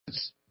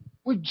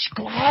with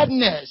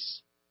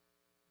gladness.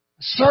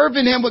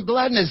 Serving Him with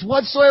gladness.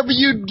 Whatsoever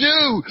you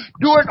do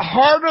it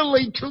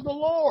heartily to the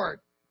Lord.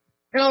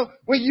 You know,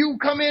 when you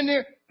come in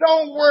here,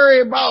 don't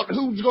worry about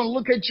who's going to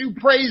look at you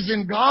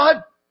praising God.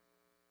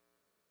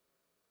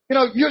 You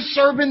know, you're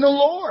serving the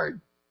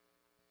Lord.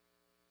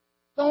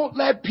 Don't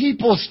let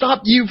people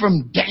stop you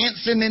from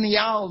dancing in the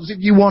aisles if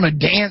you want to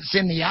dance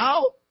in the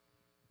aisle.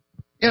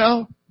 You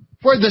know,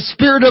 where the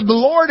Spirit of the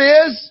Lord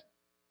is,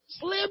 it's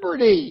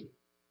liberty.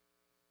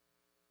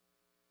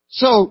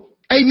 So,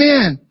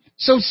 amen.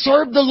 So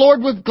serve the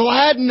Lord with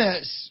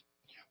gladness.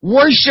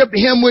 Worship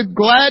Him with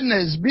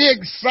gladness. Be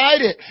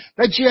excited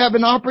that you have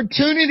an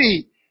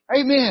opportunity.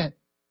 Amen.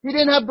 He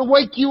didn't have to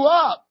wake you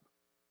up.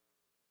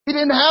 He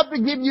didn't have to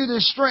give you the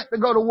strength to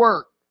go to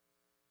work.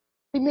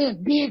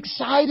 Amen. Be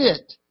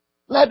excited.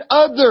 Let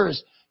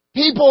others.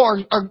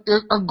 People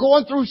are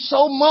going through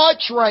so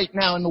much right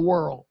now in the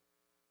world.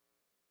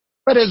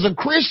 But as a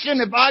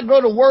Christian, if I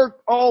go to work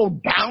all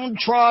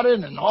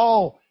downtrodden and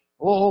all,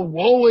 oh,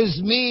 woe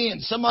is me,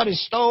 and somebody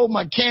stole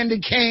my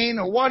candy cane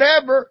or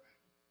whatever,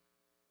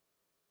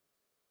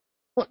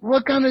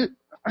 what kind of,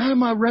 how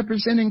am I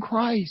representing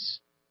Christ?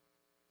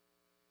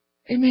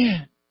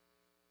 Amen.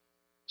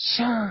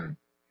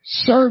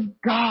 Serve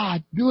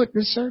God. Do it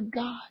to serve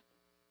God.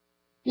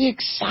 Be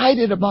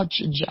excited about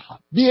your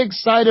job. Be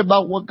excited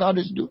about what God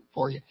is doing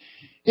for you.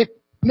 It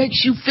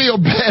makes you feel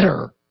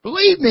better.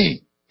 Believe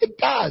me, it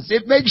does.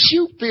 It makes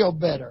you feel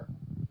better.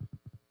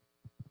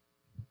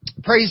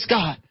 Praise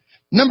God.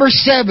 Number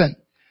 7,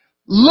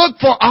 look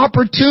for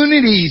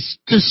opportunities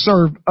to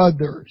serve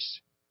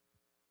others.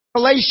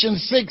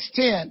 Galatians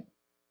 6:10.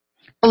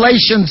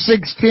 Galatians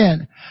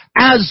 6:10.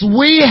 As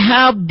we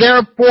have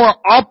therefore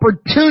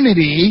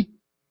opportunity,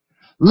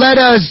 let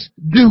us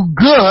do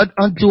good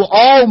unto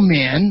all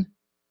men.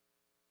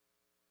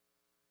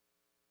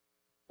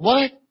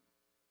 What?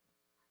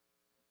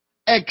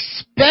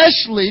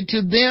 Especially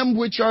to them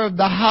which are of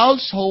the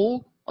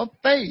household of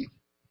faith.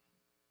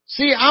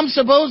 See, I'm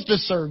supposed to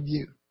serve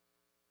you.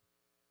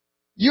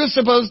 You're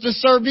supposed to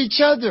serve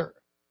each other.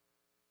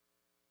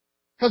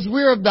 Because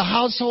we're of the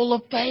household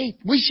of faith.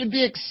 We should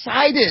be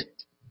excited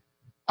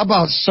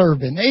about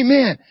serving.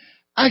 Amen.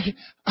 I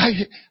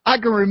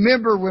can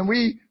remember when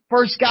we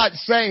first got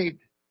saved,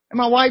 and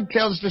my wife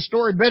tells the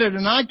story better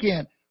than I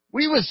can.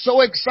 We were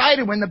so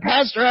excited when the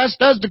pastor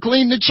asked us to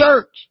clean the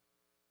church.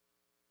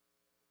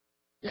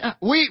 Yeah,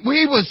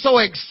 we were so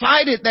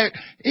excited that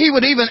he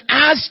would even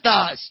ask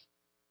us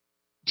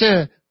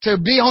to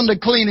be on the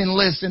cleaning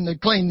list and to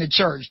clean the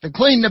church, to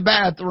clean the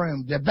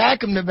bathroom, to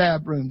vacuum the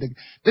bathroom,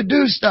 to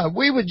do stuff.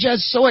 We were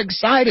just so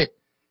excited.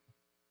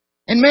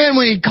 And man,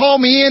 when he called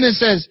me in and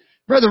says,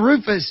 Brother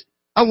Rufus,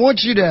 I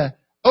want you to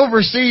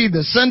oversee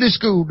the Sunday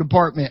school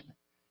department.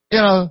 You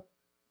know,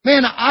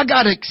 man, I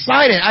got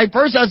excited.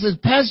 First I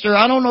said, Pastor,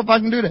 I don't know if I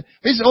can do that.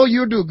 He said, oh,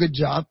 you'll do a good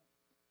job.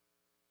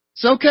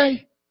 It's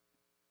okay.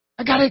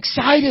 I got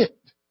excited.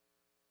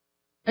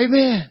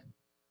 Amen.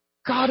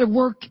 God will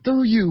work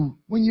through you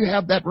when you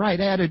have that right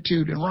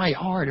attitude and right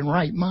heart and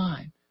right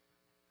mind.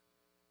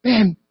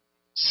 Man,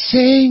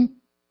 sing,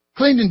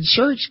 clean in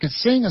church, could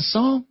sing a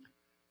song,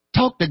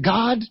 talk to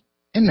God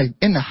in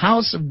the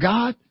house of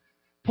God,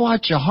 pour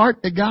out your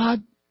heart to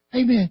God.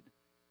 Amen.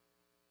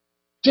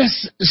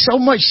 Just so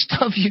much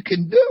stuff you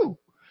can do.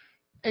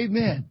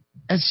 Amen.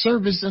 As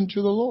service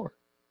unto the Lord.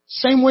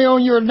 Same way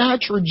on your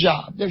natural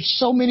job. There's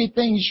so many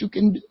things you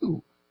can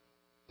do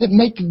that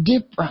make a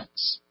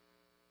difference.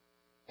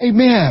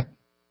 Amen.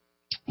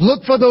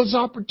 Look for those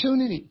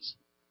opportunities.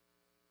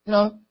 You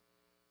know,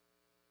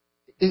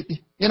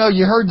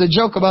 you heard the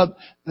joke about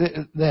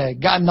the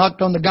guy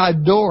knocked on the guy's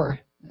door,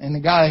 and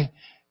the guy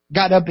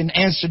got up and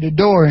answered the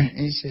door, and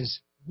he says,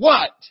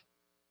 what?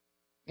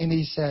 And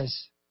he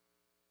says,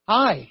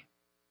 hi.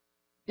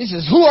 He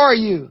says, who are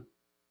you?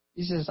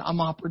 He says,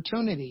 I'm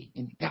opportunity.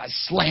 And the guy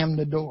slammed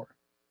the door.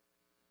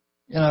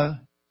 You know,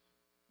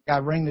 the guy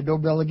rang the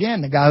doorbell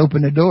again. The guy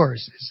opened the door. He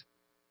says,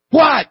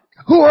 what?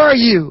 Who are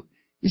you?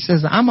 He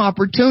says, I'm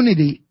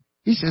opportunity.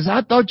 He says,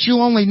 I thought you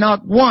only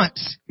knocked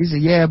once. He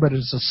said, yeah, but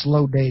it's a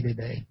slow day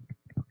today.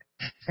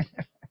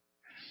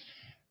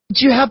 But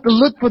you have to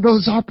look for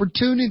those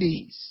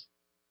opportunities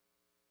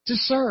to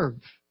serve.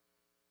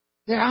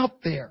 They're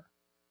out there.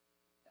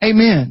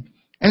 Amen.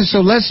 And so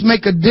let's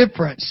make a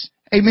difference.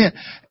 Amen.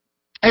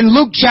 And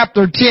Luke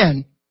chapter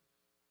 10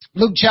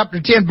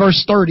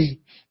 verse 30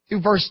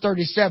 through verse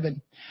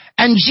 37.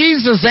 And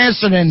Jesus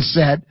answered and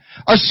said,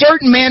 a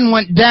certain man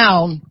went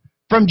down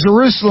from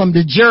Jerusalem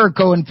to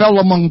Jericho and fell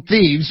among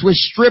thieves, which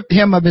stripped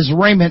him of his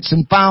raiments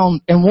and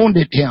found and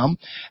wounded him,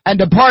 and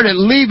departed,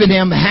 leaving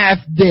him half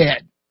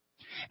dead.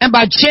 And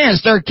by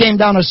chance there came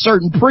down a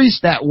certain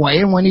priest that way,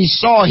 and when he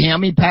saw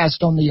him, he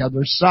passed on the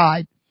other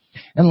side.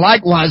 And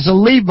likewise a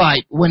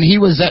Levite, when he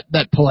was at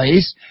that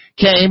place,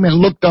 came and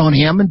looked on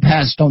him and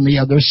passed on the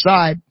other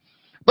side.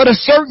 But a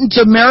certain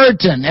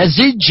Samaritan, as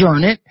he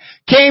journeyed,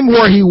 came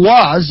where he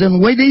was,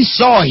 and when he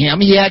saw him,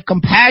 he had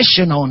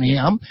compassion on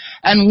him,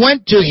 and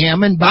went to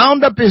him, and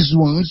bound up his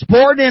wounds,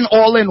 poured in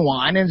oil and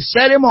wine, and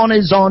set him on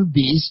his own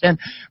beast, and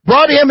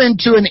brought him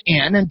into an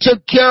inn, and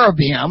took care of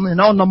him. And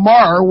on the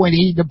morrow, when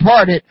he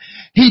departed,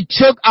 he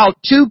took out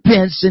 2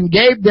 pence, and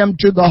gave them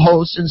to the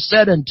host, and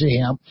said unto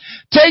him,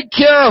 Take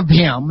care of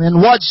him,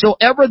 and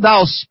whatsoever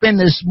thou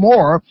spendest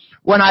more,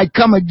 when I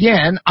come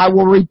again, I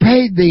will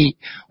repay thee.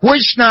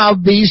 Which now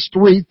of these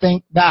 3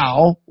 think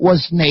thou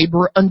was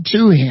neighbor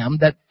unto him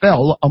that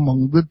fell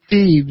among the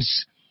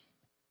thieves?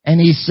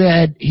 And he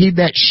said, He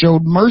that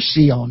showed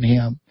mercy on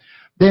him.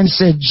 Then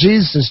said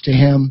Jesus to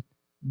him,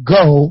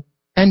 Go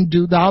and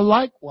do thou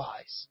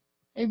likewise.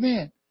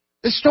 Amen.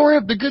 The story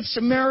of the Good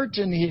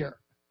Samaritan here.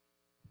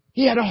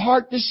 He had a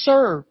heart to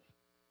serve.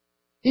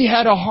 He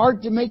had a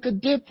heart to make a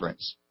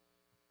difference.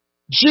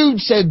 Jude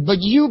said, But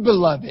you,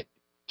 beloved,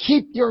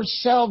 keep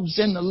yourselves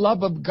in the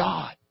love of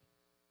God.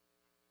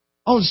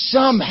 Oh,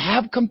 some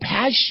have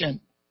compassion.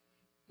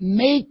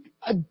 Make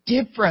a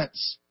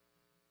difference.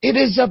 It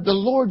is of the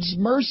Lord's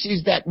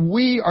mercies that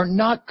we are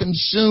not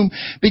consumed,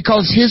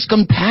 because His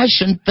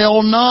compassion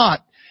fell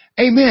not.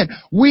 Amen.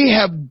 We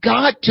have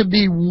got to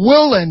be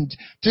willing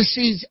to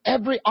seize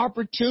every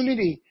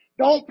opportunity.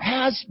 Don't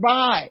pass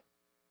by.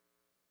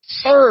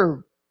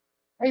 Serve.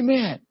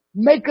 Amen.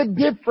 Make a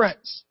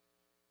difference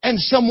in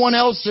someone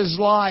else's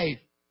life.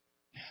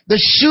 The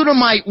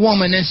Shunammite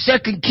woman in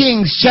 2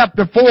 Kings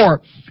chapter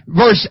 4,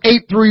 verse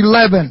 8 through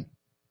 11.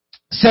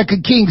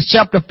 2 Kings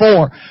chapter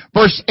 4,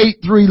 verse 8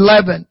 through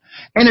 11.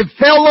 And it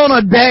fell on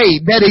a day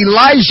that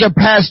Elijah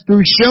passed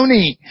through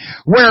Shuni,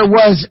 where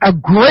was a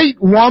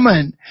great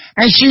woman,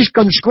 and she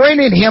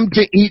constrained him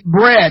to eat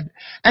bread.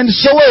 And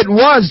so it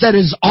was that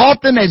as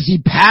often as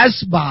he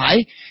passed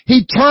by,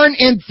 he turned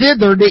in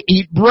thither to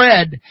eat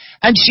bread.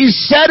 And she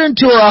said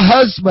unto her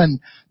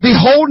husband,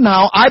 Behold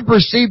now, I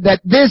perceive that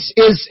this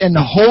is an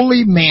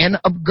holy man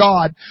of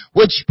God,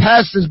 which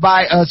passes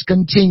by us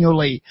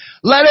continually.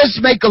 Let us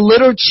make a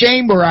little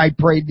chamber, I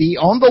pray thee,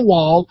 on the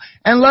wall,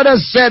 and let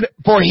us set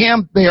for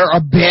him there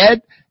a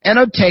bed, and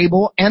a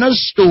table, and a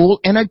stool,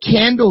 and a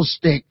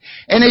candlestick.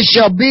 And it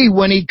shall be,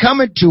 when he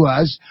cometh to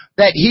us,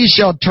 that he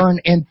shall turn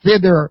in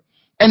thither.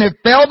 And it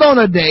fell on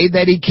a day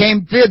that he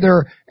came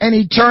thither, and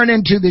he turned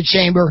into the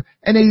chamber,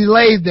 and he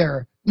lay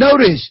there.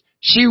 Notice,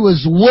 she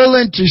was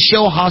willing to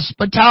show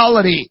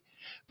hospitality.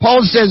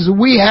 Paul says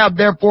we have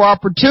therefore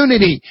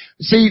opportunity.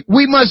 See,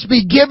 we must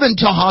be given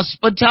to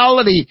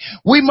hospitality.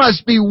 We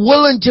must be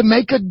willing to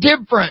make a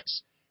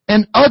difference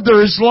in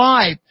others'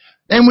 life.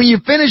 And when you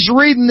finish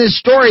reading this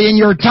story in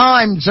your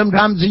time,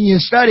 sometimes when you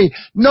study,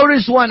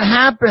 notice what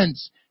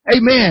happens.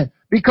 Amen.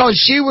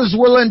 Because she was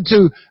willing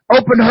to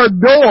open her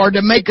door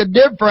to make a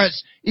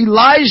difference,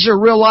 Elijah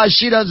realized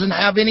she doesn't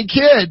have any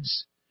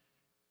kids.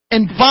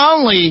 And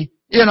finally,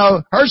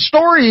 her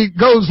story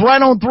goes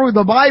right on through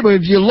the Bible.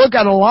 If you look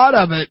at a lot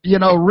of it,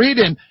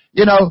 reading,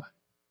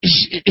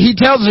 he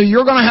tells her,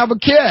 you're going to have a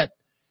kid.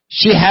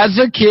 She has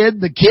a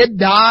kid. The kid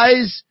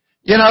dies.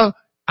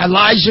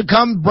 Elijah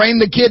comes, bring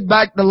the kid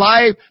back to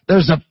life.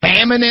 There's a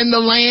famine in the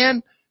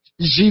land.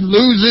 She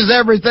loses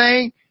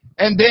everything.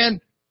 And then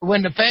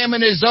when the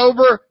famine is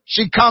over,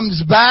 she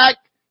comes back,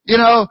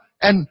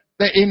 and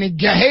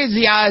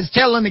Gehazi is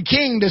telling the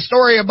king the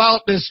story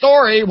about this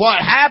story, what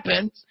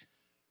happens.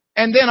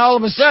 And then all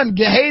of a sudden,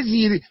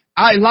 Gehazi,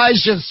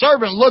 Elijah's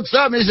servant, looks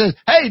up and he says,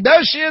 Hey,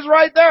 there she is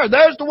right there.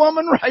 There's the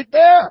woman right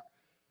there.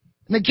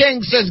 And the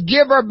king says,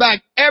 Give her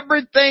back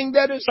everything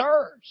that is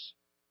hers.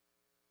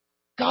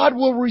 God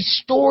will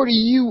restore to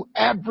you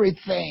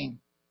everything.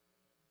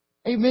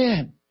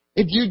 Amen.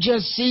 If you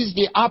just seize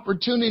the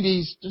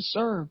opportunities to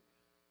serve.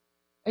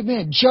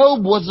 Amen.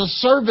 Job was a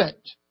servant.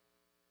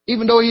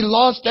 Even though he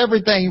lost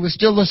everything, he was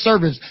still a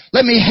servant.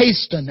 Let me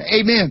hasten.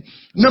 Amen.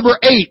 Number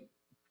 8.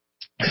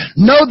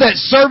 Know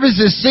that service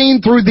is seen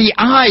through the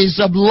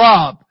eyes of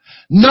love.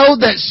 Know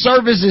that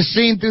service is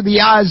seen through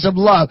the eyes of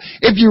love.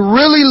 If you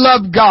really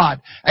love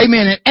God,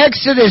 amen, in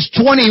Exodus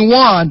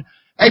 21,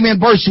 amen,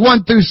 verse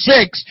 1 through 6,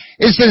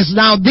 it says,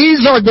 Now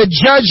these are the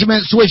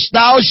judgments which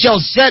thou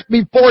shalt set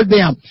before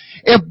them.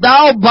 If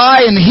thou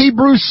buy an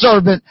Hebrew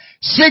servant,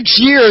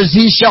 6 years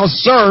he shall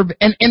serve,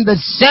 and in the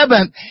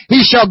 7th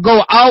he shall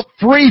go out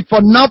free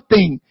for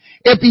nothing.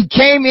 If he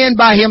came in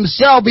by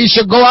himself, he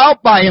shall go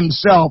out by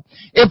himself.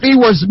 If he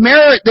was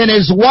married, then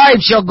his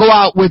wife shall go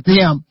out with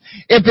him.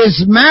 If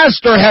his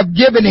master have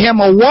given him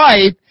a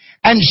wife,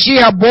 and she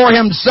have bore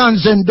him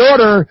sons and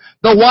daughter,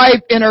 the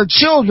wife and her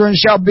children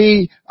shall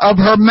be of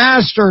her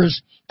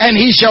master's, and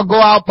he shall go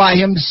out by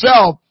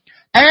himself.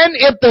 And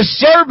if the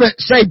servant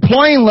say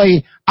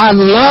plainly, I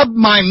love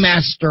my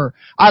master,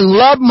 I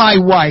love my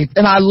wife,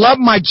 and I love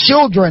my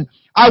children,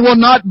 I will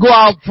not go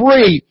out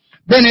free,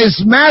 then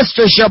his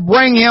master shall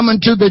bring him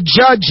unto the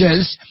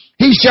judges.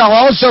 He shall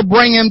also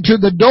bring him to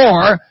the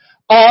door,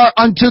 or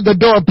unto the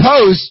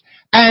doorpost,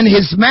 and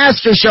his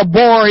master shall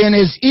bore in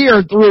his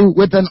ear through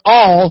with an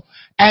awl,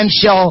 and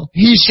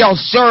he shall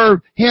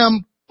serve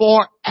him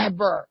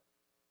forever.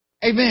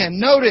 Amen.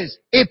 Notice,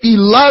 if he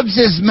loves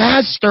his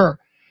master,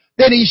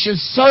 then he should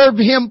serve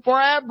him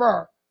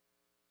forever.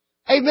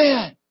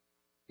 Amen.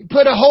 He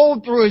put a hole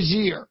through his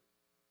ear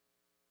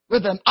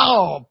with an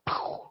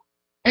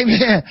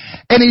amen.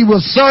 And he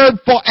will serve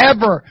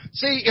forever.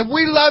 See, if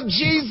we love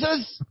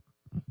Jesus,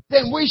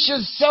 then we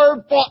should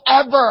serve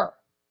forever.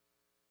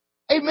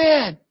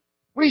 Amen.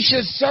 We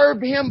should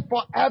serve him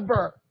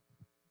forever.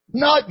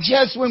 Not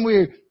just when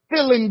we're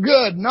feeling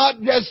good,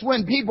 not just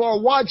when people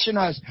are watching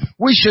us.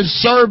 We should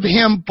serve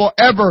him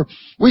forever.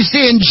 We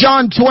see in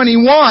John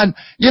 21,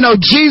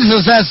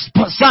 Jesus asked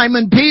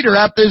Simon Peter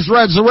after his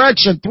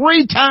resurrection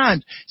 3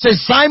 times.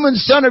 Says, Simon,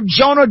 son of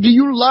Jonah, do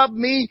you love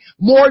me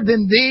more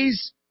than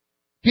these?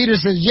 Peter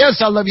says,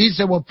 yes, I love you. He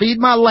said, well, feed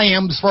my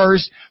lambs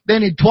first.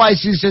 Then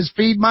twice he says,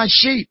 feed my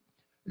sheep.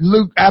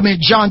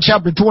 John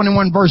chapter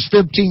 21 verse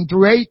 15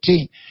 through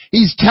 18.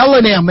 He's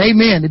telling him,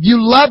 amen, if you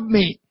love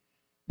me,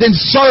 then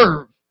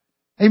serve.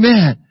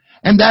 Amen.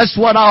 And that's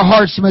what our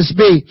hearts must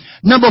be.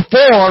 Number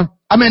 9,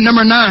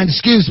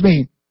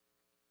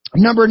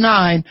 Number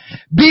 9,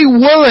 be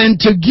willing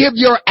to give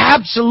your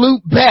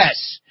absolute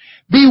best.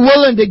 Be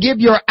willing to give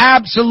your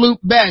absolute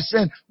best.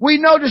 And we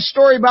know the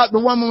story about the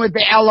woman with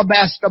the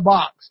alabaster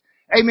box.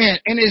 Amen.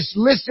 And it's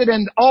listed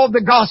in all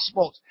the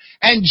Gospels.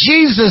 And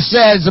Jesus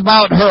says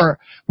about her,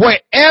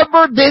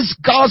 wherever this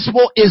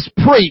gospel is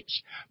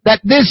preached,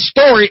 that this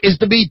story is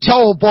to be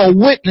told for a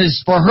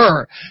witness for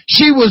her.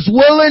 She was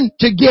willing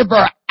to give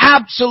her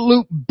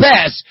absolute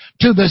best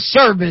to the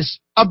service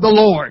of the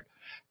Lord.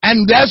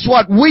 And that's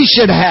what we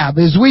should have,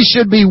 is we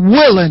should be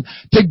willing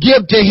to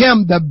give to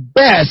him the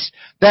best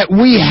that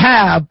we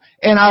have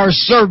in our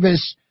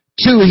service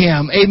to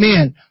him.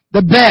 Amen.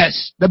 The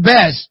best, the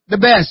best, the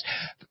best.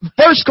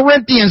 1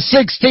 Corinthians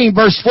 16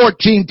 verse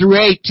 14 through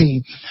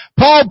 18.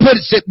 Paul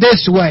puts it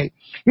this way.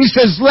 He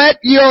says, let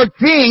your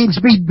things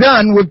be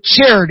done with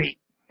charity.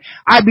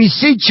 I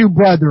beseech you,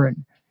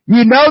 brethren.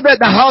 You know that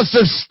the house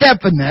of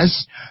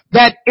Stephanus,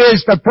 that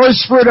is the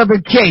first fruit of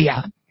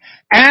Achaia,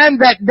 and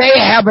that they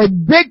have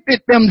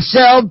addicted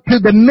themselves to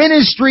the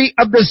ministry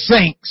of the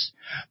saints,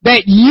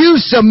 that you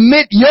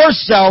submit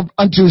yourself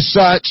unto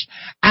such,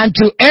 and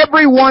to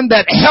everyone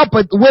that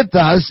helpeth with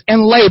us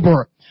in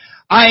labor.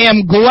 I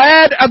am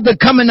glad of the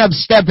coming of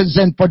Stephanus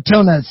and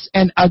Fortunus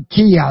and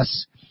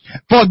Achaeus,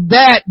 for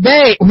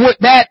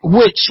that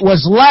which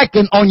was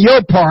lacking on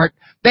your part,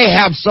 they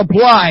have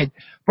supplied.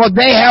 For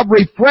they have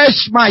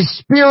refreshed my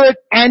spirit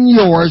and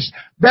yours.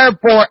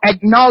 Therefore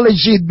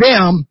acknowledge ye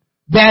them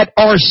that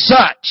are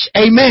such.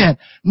 Amen.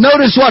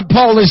 Notice what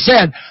Paul has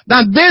said.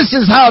 Now this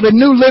is how the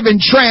New Living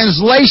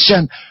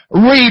Translation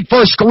read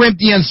 1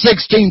 Corinthians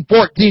 16,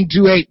 14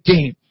 to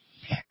 18.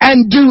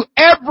 And do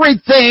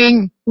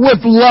everything with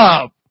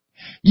love.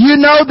 You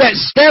know that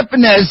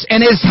Stephanus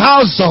and his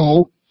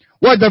household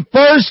were the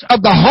first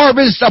of the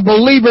harvest of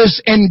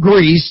believers in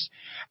Greece,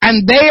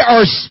 and they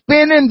are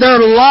spending their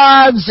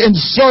lives in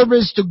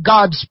service to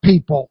God's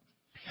people.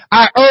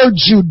 I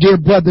urge you, dear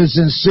brothers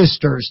and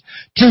sisters,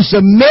 to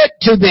submit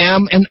to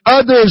them and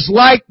others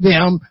like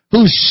them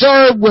who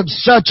serve with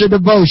such a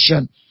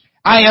devotion.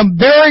 I am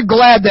very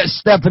glad that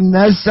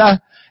Stephanus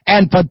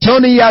and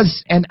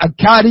Fortunus and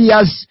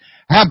Achaeus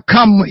have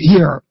come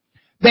here.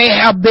 They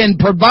have been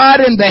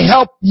providing the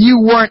help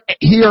you weren't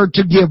here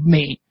to give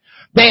me.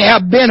 They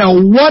have been a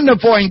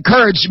wonderful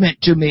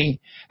encouragement to me,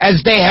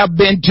 as they have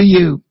been to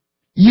you.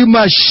 You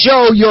must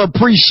show your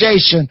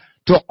appreciation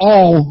to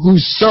all who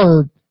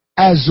serve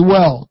as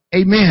well.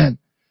 Amen.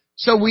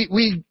 So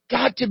we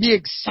got to be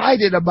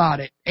excited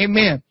about it.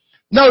 Amen.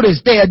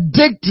 Notice they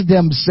addicted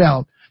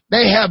themselves.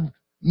 They have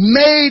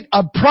made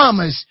a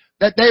promise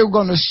that they were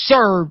going to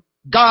serve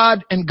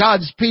God and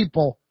God's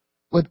people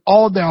with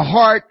all their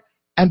heart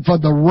and for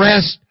the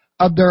rest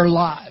of their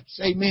lives.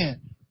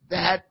 Amen.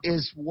 That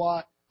is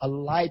what a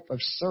life of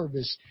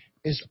service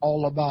is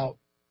all about.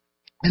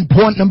 And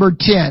point number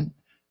 10,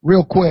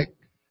 real quick,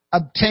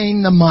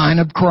 obtain the mind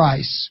of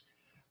Christ.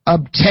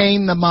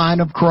 Obtain the mind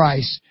of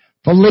Christ.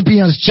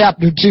 Philippians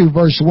chapter 2,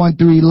 verse 1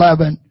 through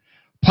 11.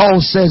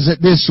 Paul says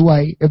it this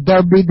way, if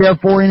there be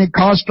therefore any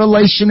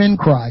consolation in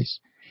Christ,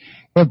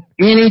 if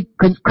any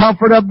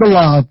comfort of the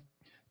love,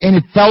 any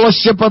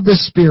fellowship of the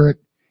Spirit,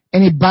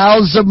 any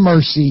bowels of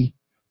mercy,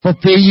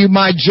 fulfill you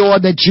my joy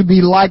that you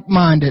be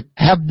like-minded,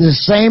 have the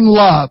same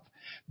love,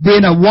 be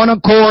in a one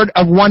accord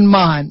of one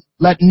mind.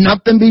 Let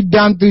nothing be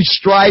done through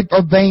strife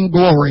or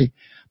vainglory,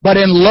 but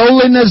in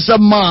lowliness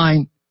of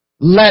mind,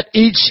 let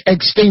each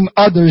esteem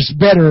others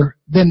better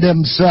than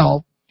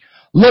themselves.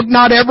 Look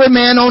not every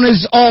man on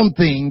his own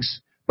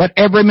things, but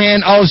every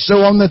man also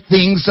on the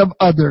things of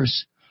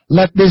others.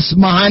 Let this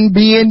mind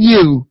be in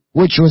you,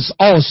 which was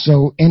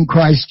also in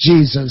Christ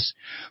Jesus,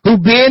 who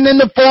being in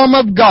the form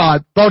of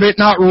God, thought it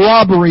not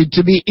robbery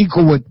to be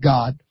equal with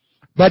God,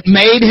 but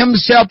made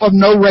himself of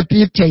no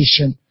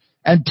reputation,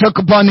 and took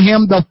upon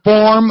him the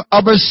form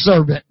of a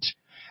servant,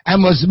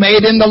 and was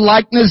made in the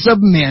likeness of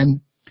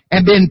men,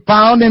 and being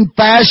found in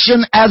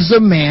fashion as a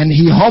man,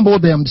 he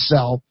humbled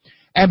himself,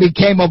 and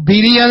became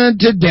obedient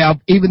unto death,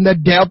 even the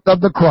death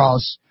of the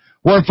cross.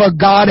 Wherefore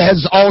God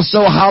has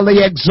also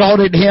highly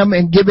exalted him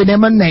and given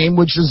him a name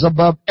which is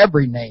above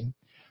every name,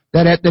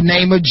 that at the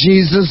name of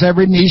Jesus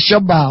every knee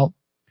shall bow,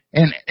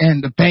 and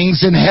the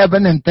things in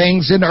heaven and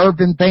things in earth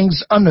and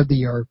things under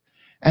the earth,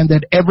 and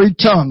that every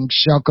tongue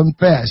shall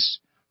confess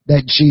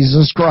that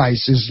Jesus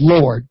Christ is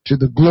Lord, to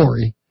the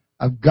glory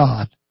of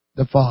God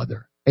the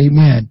Father.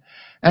 Amen.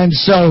 And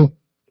so,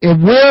 if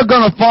we're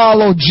going to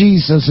follow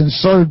Jesus and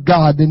serve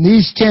God, then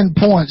these 10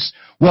 points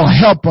will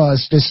help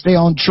us to stay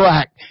on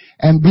track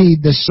and be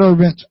the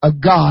servant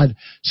of God,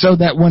 so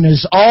that when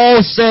it's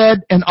all said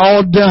and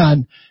all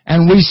done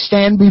and we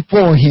stand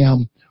before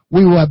Him,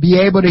 we will be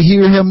able to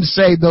hear Him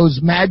say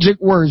those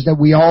magic words that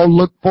we all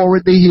look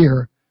forward to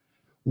hear.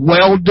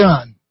 Well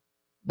done,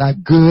 thy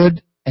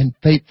good and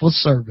faithful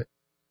servant.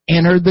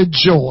 Enter the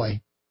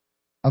joy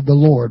of the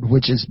Lord,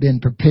 which has been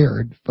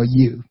prepared for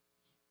you.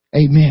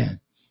 Amen.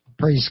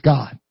 Praise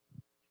God.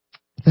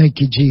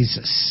 Thank you,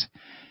 Jesus.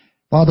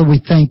 Father,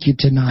 we thank you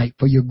tonight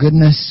for your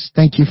goodness.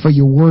 Thank you for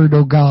your word,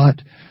 O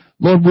God.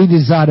 Lord, we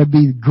desire to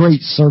be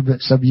great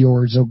servants of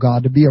yours, O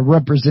God, to be a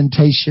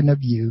representation of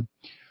you.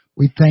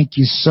 We thank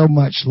you so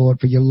much, Lord,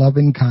 for your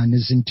loving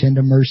kindness and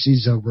tender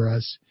mercies over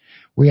us.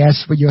 We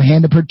ask for your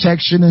hand of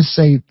protection and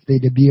safety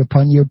to be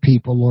upon your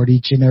people, Lord,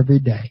 each and every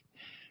day.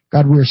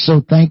 God, we're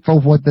so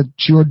thankful for what that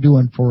you're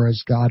doing for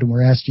us, God, and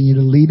we're asking you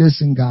to lead us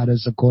and guide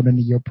us according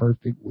to your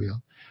perfect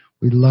will.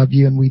 We love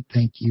you and we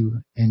thank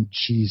you in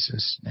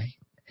Jesus' name.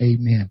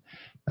 Amen.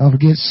 Don't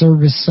forget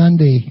Service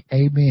Sunday.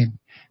 Amen.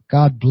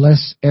 God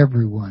bless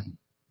everyone.